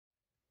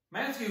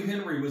Matthew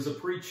Henry was a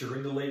preacher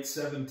in the late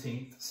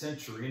 17th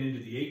century and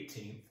into the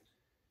 18th.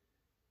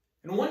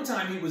 And one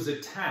time he was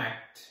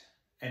attacked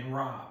and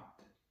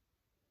robbed.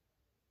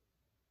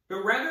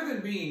 But rather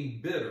than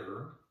being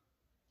bitter,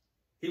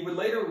 he would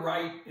later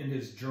write in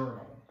his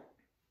journal,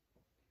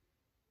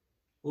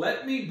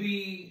 "Let me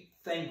be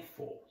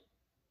thankful.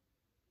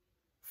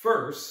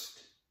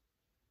 First,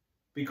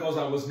 because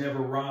I was never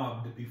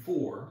robbed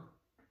before.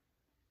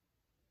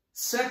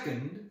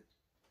 Second,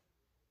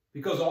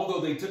 because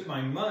although they took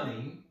my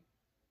money,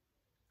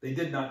 they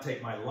did not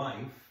take my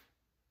life.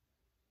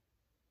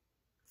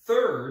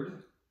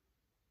 Third,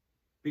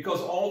 because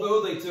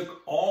although they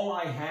took all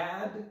I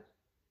had,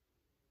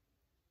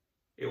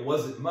 it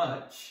wasn't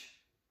much.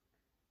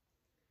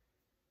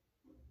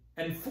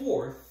 And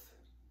fourth,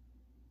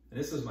 and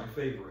this is my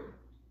favorite,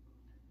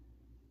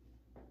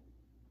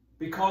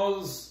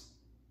 because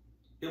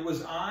it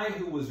was I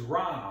who was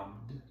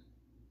robbed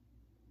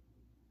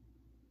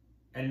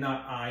and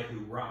not I who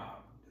robbed."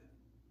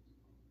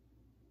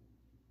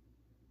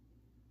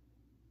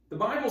 The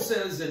Bible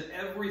says, "In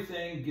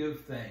everything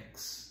give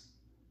thanks,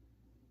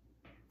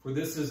 for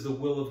this is the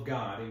will of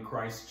God in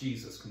Christ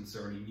Jesus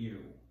concerning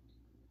you."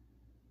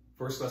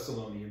 1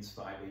 Thessalonians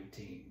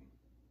 5:18.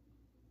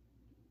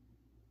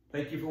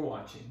 Thank you for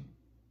watching,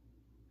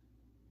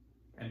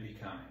 and be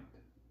kind.